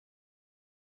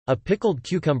A pickled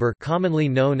cucumber, commonly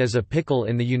known as a pickle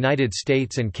in the United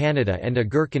States and Canada and a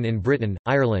gherkin in Britain,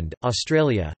 Ireland,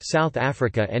 Australia, South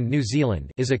Africa and New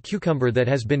Zealand, is a cucumber that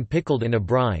has been pickled in a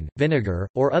brine, vinegar,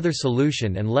 or other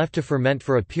solution and left to ferment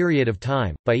for a period of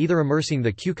time, by either immersing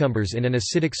the cucumbers in an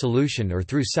acidic solution or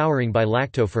through souring by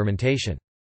lacto-fermentation.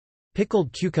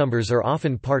 Pickled cucumbers are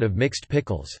often part of mixed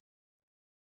pickles.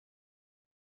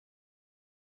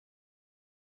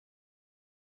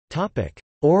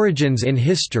 Origins in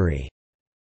history.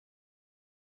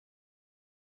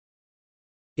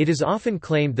 It is often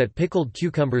claimed that pickled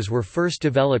cucumbers were first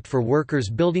developed for workers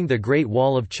building the Great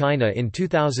Wall of China in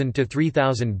 2000 to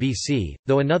 3000 BC,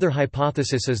 though another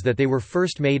hypothesis is that they were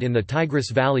first made in the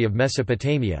Tigris Valley of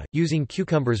Mesopotamia, using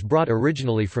cucumbers brought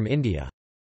originally from India.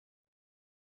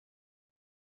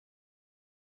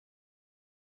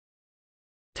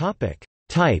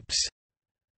 Types.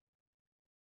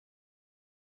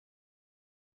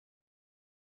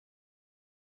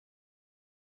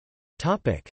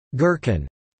 Gherkin.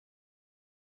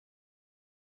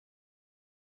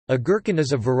 A gherkin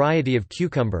is a variety of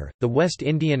cucumber, the West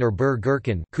Indian or Burr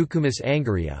gherkin, Cucumis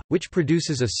anguria, which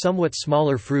produces a somewhat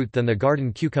smaller fruit than the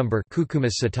garden cucumber,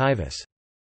 Cucumis sativus.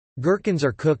 Gherkins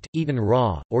are cooked, eaten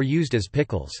raw, or used as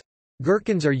pickles.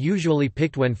 Gherkins are usually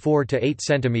picked when 4 to 8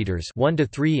 cm (1 to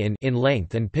 3 in)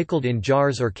 length and pickled in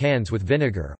jars or cans with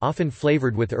vinegar, often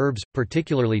flavored with herbs,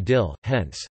 particularly dill,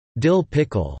 hence, dill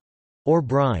pickle, or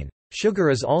brine. Sugar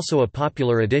is also a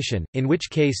popular addition, in which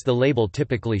case the label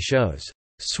typically shows,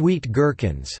 sweet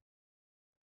gherkins.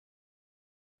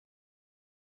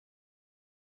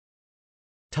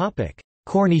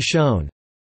 Cornichon.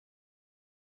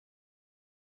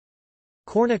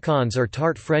 Cornichons are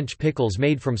tart French pickles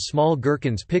made from small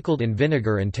gherkins pickled in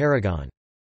vinegar and tarragon.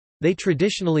 They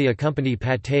traditionally accompany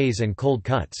pâtés and cold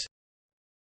cuts.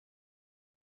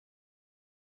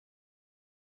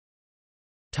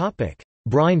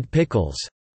 Brined pickles.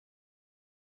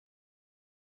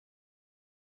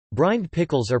 Brined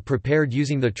pickles are prepared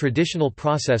using the traditional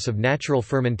process of natural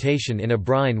fermentation in a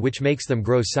brine, which makes them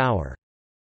grow sour.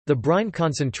 The brine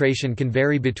concentration can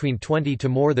vary between 20 to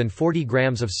more than 40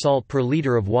 grams of salt per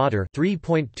liter of water,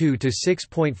 3.2 to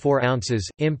 6.4 ounces,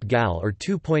 imp gal, or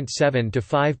 2.7 to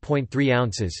 5.3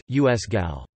 ounces, US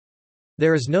gal.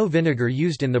 There is no vinegar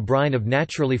used in the brine of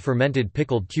naturally fermented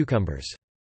pickled cucumbers.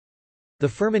 The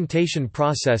fermentation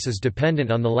process is dependent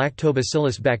on the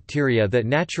lactobacillus bacteria that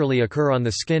naturally occur on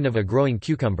the skin of a growing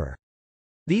cucumber.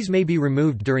 These may be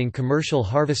removed during commercial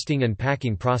harvesting and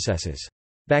packing processes.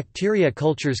 Bacteria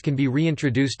cultures can be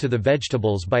reintroduced to the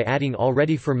vegetables by adding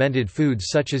already fermented foods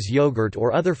such as yogurt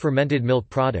or other fermented milk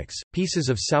products, pieces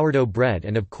of sourdough bread,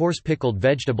 and of course pickled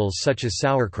vegetables such as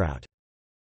sauerkraut.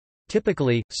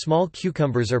 Typically, small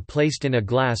cucumbers are placed in a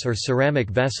glass or ceramic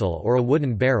vessel or a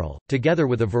wooden barrel, together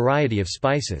with a variety of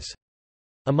spices.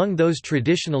 Among those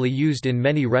traditionally used in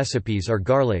many recipes are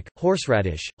garlic,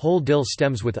 horseradish, whole dill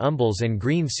stems with umbels and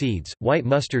green seeds, white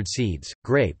mustard seeds,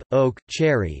 grape, oak,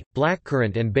 cherry,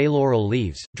 blackcurrant and bay laurel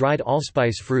leaves, dried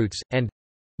allspice fruits,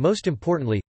 and—most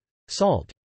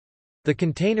importantly—salt. The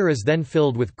container is then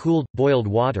filled with cooled, boiled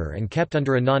water and kept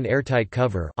under a non-airtight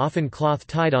cover, often cloth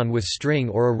tied on with string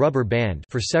or a rubber band,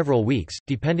 for several weeks,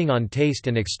 depending on taste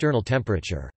and external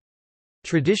temperature.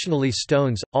 Traditionally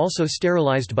stones, also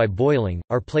sterilized by boiling,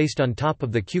 are placed on top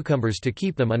of the cucumbers to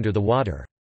keep them under the water.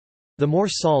 The more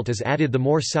salt is added, the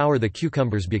more sour the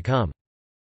cucumbers become.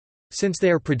 Since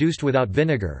they are produced without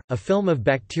vinegar, a film of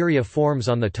bacteria forms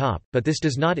on the top, but this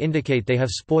does not indicate they have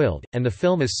spoiled, and the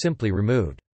film is simply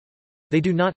removed. They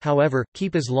do not, however,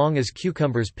 keep as long as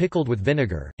cucumbers pickled with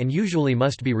vinegar, and usually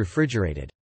must be refrigerated.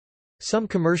 Some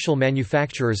commercial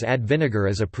manufacturers add vinegar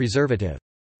as a preservative.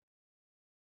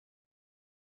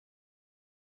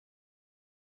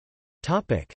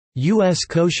 U.S.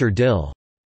 kosher dill.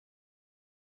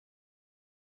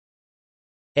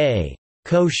 A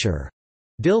kosher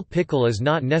dill pickle is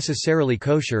not necessarily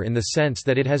kosher in the sense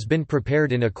that it has been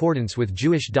prepared in accordance with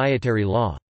Jewish dietary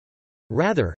law.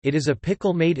 Rather, it is a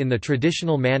pickle made in the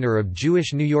traditional manner of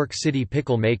Jewish New York City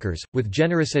pickle makers, with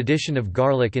generous addition of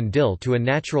garlic and dill to a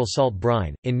natural salt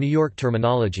brine. In New York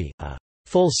terminology, a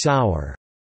full sour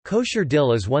kosher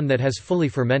dill is one that has fully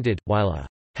fermented, while a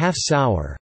half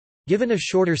sour, given a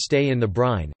shorter stay in the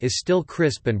brine, is still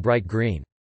crisp and bright green.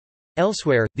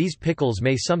 Elsewhere, these pickles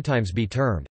may sometimes be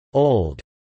termed old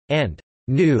and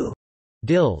new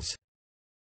dills.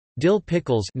 Dill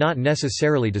pickles, not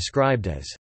necessarily described as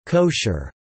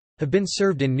kosher, have been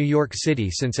served in New York City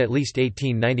since at least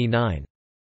 1899.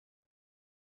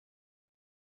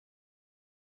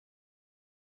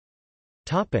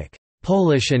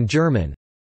 Polish and German.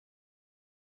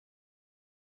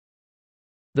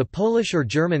 The Polish or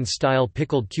German-style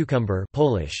pickled cucumber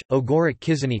Polish, Ogórek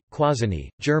kiszony, Kwaszony,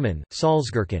 German,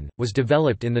 Salzgherkin, was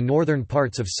developed in the northern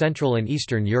parts of Central and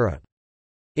Eastern Europe.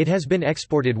 It has been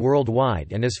exported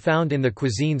worldwide and is found in the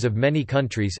cuisines of many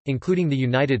countries, including the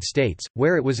United States,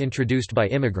 where it was introduced by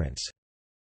immigrants.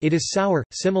 It is sour,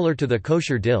 similar to the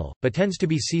kosher dill, but tends to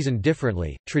be seasoned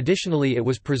differently. Traditionally it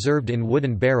was preserved in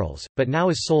wooden barrels, but now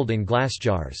is sold in glass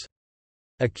jars.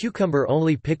 A cucumber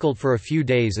only pickled for a few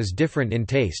days is different in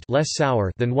taste, less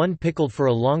sour than one pickled for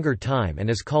a longer time,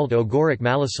 and is called ogórek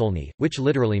małosolny, which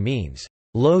literally means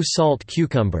low-salt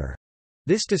cucumber.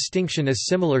 This distinction is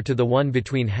similar to the one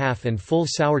between half and full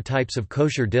sour types of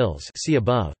kosher dills, see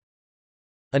above.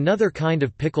 Another kind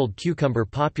of pickled cucumber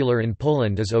popular in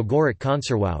Poland is ogórek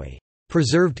konserwowy,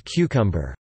 preserved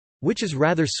cucumber, which is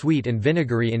rather sweet and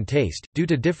vinegary in taste, due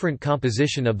to different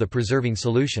composition of the preserving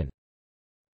solution.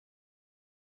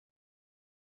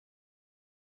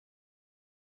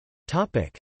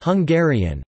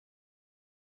 Hungarian.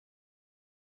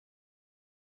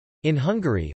 In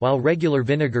Hungary, while regular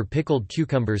vinegar pickled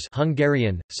cucumbers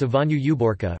Hungarian, savanyú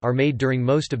uborka are made during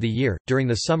most of the year, during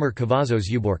the summer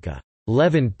kavazos uborka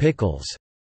leavened pickles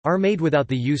are made without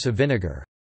the use of vinegar.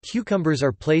 Cucumbers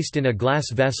are placed in a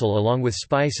glass vessel along with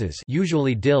spices,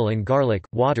 usually dill and garlic,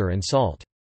 water and salt.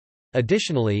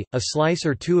 Additionally, a slice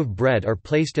or two of bread are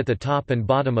placed at the top and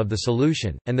bottom of the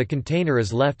solution, and the container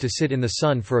is left to sit in the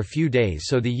sun for a few days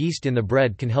so the yeast in the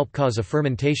bread can help cause a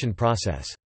fermentation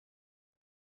process.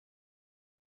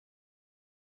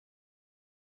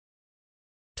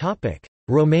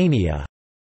 Romania.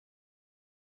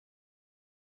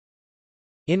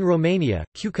 In Romania,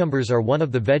 cucumbers are one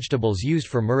of the vegetables used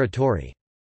for muratori.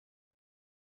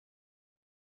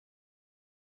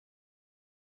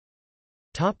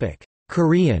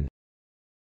 Korean.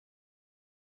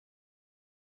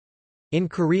 In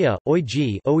Korea,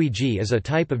 oeg is a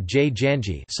type of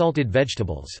janji salted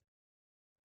vegetables.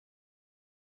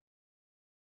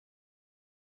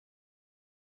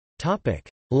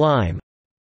 Lime.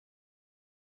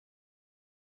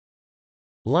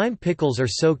 Lime pickles are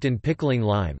soaked in pickling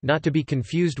lime, not to be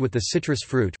confused with the citrus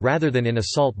fruit, rather than in a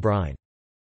salt brine.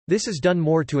 This is done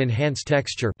more to enhance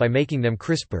texture by making them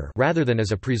crisper rather than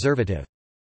as a preservative.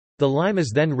 The lime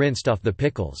is then rinsed off the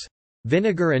pickles.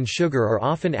 Vinegar and sugar are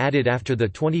often added after the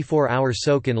 24-hour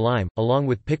soak in lime, along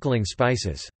with pickling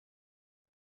spices.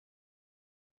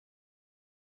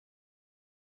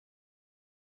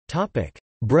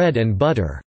 Bread and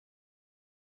butter.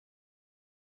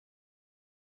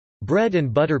 Bread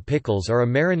and butter pickles are a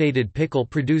marinated pickle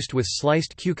produced with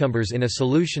sliced cucumbers in a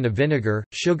solution of vinegar,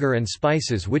 sugar and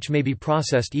spices, which may be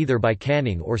processed either by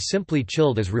canning or simply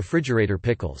chilled as refrigerator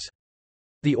pickles.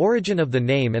 The origin of the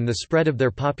name and the spread of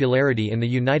their popularity in the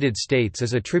United States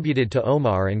is attributed to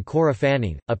Omar and Cora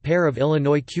Fanning, a pair of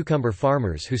Illinois cucumber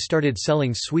farmers who started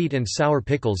selling sweet and sour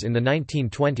pickles in the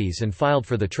 1920s and filed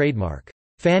for the trademark,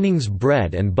 Fanning's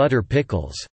Bread and Butter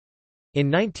Pickles, in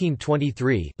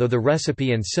 1923, though the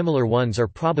recipe and similar ones are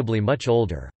probably much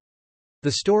older.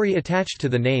 The story attached to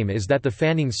the name is that the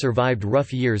Fannings survived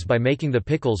rough years by making the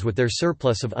pickles with their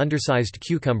surplus of undersized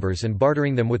cucumbers and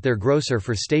bartering them with their grocer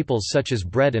for staples such as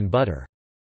bread and butter.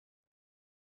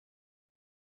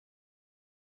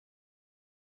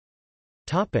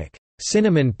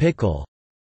 Cinnamon pickle.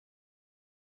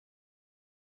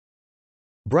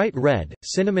 Bright red,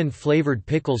 cinnamon-flavored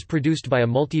pickles produced by a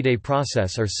multi-day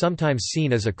process are sometimes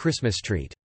seen as a Christmas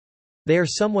treat. They are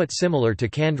somewhat similar to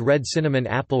canned red cinnamon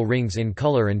apple rings in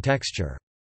color and texture.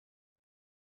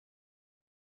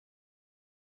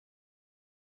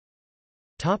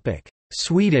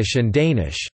 Swedish and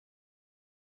Danish.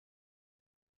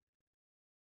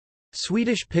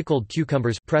 Swedish pickled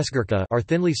cucumbers are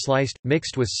thinly sliced,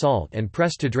 mixed with salt and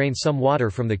pressed to drain some water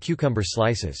from the cucumber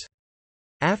slices.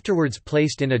 Afterwards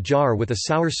placed in a jar with a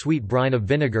sour-sweet brine of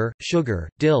vinegar, sugar,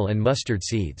 dill and mustard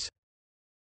seeds.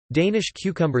 Danish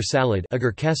cucumber salad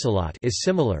is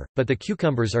similar, but the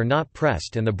cucumbers are not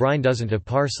pressed and the brine doesn't have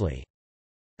parsley.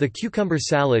 The cucumber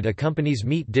salad accompanies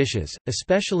meat dishes,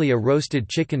 especially a roasted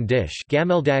chicken dish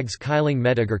gammeldags kylling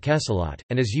med agurkesalat,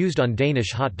 and is used on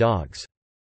Danish hot dogs.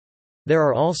 There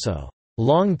are also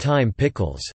long-time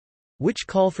pickles, which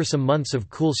call for some months of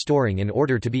cool storing in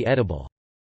order to be edible.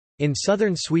 In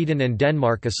southern Sweden and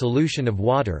Denmark, a solution of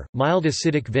water, mild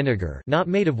acidic vinegar not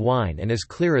made of wine and as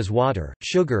clear as water,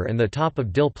 sugar and the top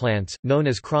of dill plants, known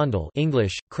as krondel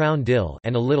English, crown dill,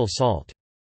 and a little salt.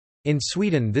 In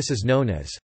Sweden this is known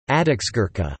as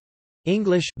adixgurka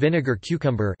English, vinegar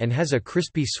cucumber, and has a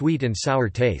crispy sweet and sour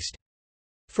taste.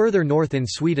 Further north in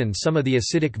Sweden some of the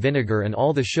acidic vinegar and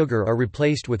all the sugar are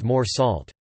replaced with more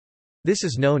salt. This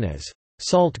is known as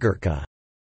saltgurka.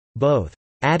 Both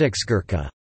Adixgurka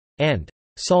and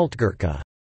saltgurka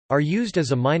are used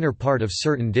as a minor part of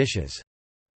certain dishes.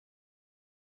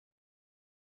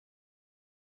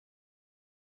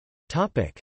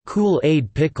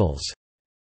 Kool-Aid pickles.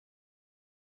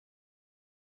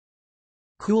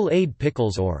 Kool-Aid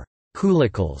pickles or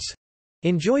Koolickles,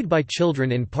 enjoyed by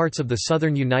children in parts of the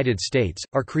southern United States,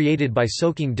 are created by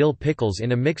soaking dill pickles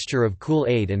in a mixture of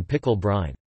Kool-Aid and pickle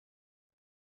brine.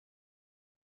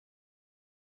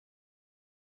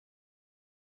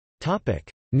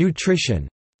 Nutrition.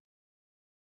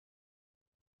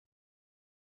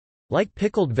 Like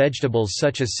pickled vegetables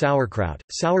such as sauerkraut,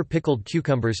 sour pickled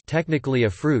cucumbers, technically a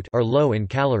fruit, are low in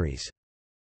calories.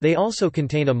 They also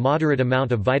contain a moderate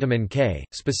amount of vitamin K,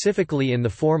 specifically in the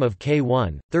form of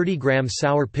K1. 30 g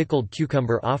sour pickled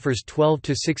cucumber offers 12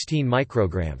 to 16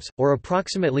 micrograms, or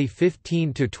approximately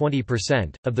 15 to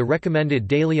 20%, of the recommended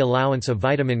daily allowance of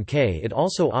vitamin K. It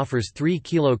also offers 3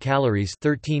 kilocalories,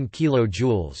 13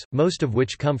 kilojoules, most of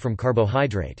which come from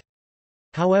carbohydrate.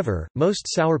 However, most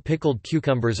sour pickled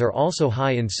cucumbers are also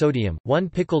high in sodium. One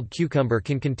pickled cucumber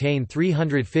can contain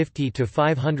 350 to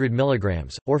 500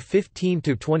 mg, or 15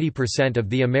 to 20% of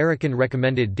the American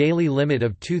recommended daily limit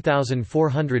of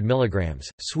 2,400 mg.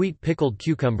 Sweet pickled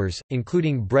cucumbers,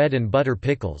 including bread and butter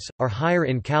pickles, are higher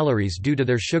in calories due to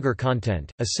their sugar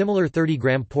content. A similar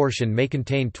 30-gram portion may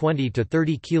contain 20 to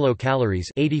 30 kilocalories,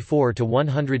 84 to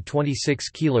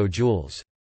 126 kilojoules.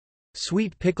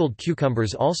 Sweet pickled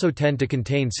cucumbers also tend to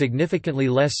contain significantly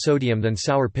less sodium than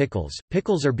sour pickles.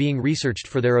 Pickles are being researched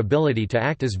for their ability to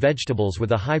act as vegetables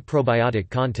with a high probiotic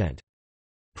content.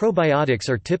 Probiotics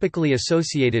are typically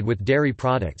associated with dairy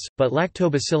products, but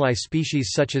lactobacilli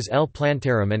species such as L.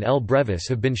 plantarum and L. brevis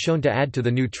have been shown to add to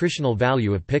the nutritional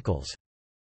value of pickles.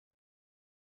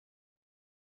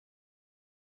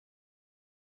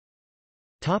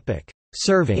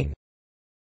 Serving.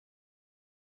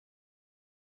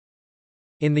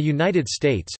 In the United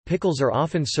States, pickles are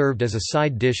often served as a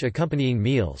side dish accompanying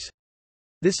meals.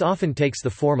 This often takes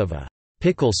the form of a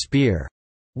pickle spear,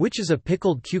 which is a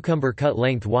pickled cucumber cut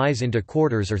lengthwise into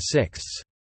quarters or sixths.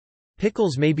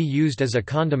 Pickles may be used as a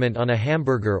condiment on a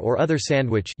hamburger or other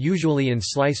sandwich, usually in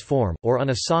slice form, or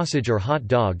on a sausage or hot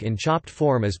dog in chopped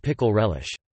form as pickle relish.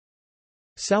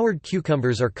 Soured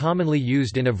cucumbers are commonly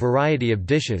used in a variety of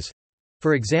dishes.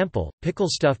 For example,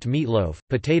 pickle-stuffed meatloaf,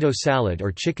 potato salad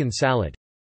or chicken salad,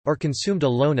 or consumed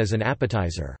alone as an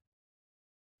appetizer.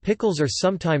 Pickles are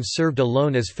sometimes served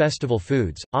alone as festival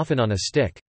foods, often on a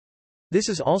stick. This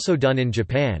is also done in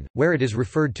Japan, where it is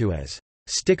referred to as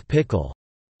stick pickle,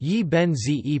 yi ben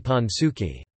zi ippon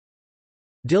suki.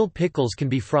 Dill pickles can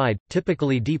be fried,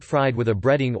 typically deep-fried with a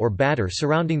breading or batter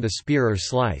surrounding the spear or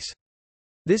slice.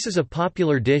 This is a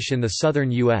popular dish in the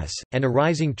southern U.S., and a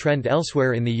rising trend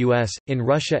elsewhere in the U.S., in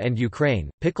Russia and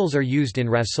Ukraine. Pickles are used in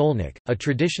rasolnik, a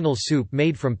traditional soup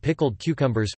made from pickled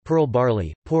cucumbers, pearl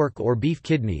barley, pork or beef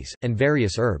kidneys, and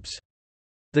various herbs.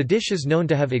 The dish is known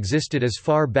to have existed as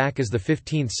far back as the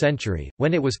 15th century,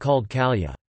 when it was called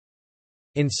kalya.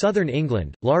 In southern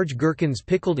England, large gherkins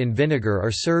pickled in vinegar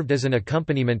are served as an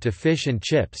accompaniment to fish and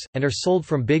chips, and are sold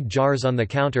from big jars on the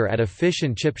counter at a fish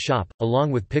and chip shop,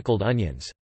 along with pickled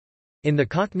onions. In the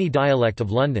Cockney dialect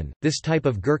of London, this type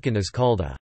of gherkin is called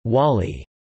a wally.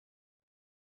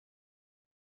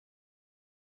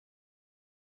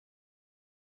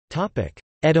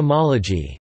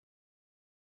 Etymology.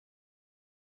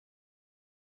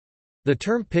 The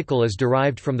term pickle is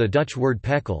derived from the Dutch word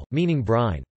pekkel, meaning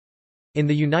brine. In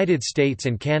the United States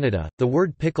and Canada, the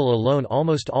word pickle alone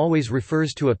almost always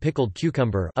refers to a pickled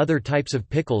cucumber. Other types of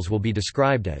pickles will be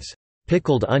described as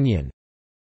pickled onion,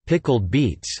 pickled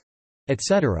beets,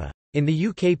 etc. In the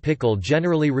UK, pickle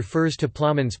generally refers to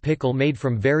ploughman's pickle made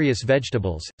from various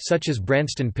vegetables, such as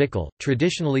Branston pickle,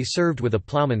 traditionally served with a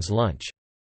ploughman's lunch.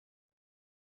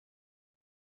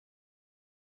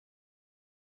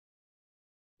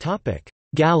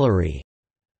 Gallery.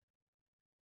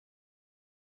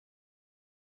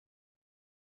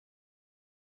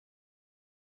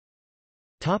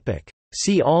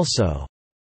 See also: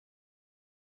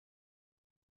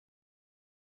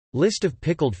 List of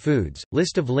pickled foods,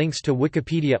 list of links to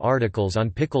Wikipedia articles on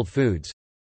pickled foods,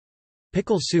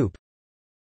 pickle soup,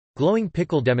 glowing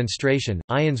pickle demonstration.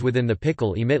 Ions within the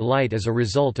pickle emit light as a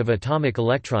result of atomic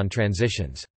electron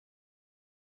transitions.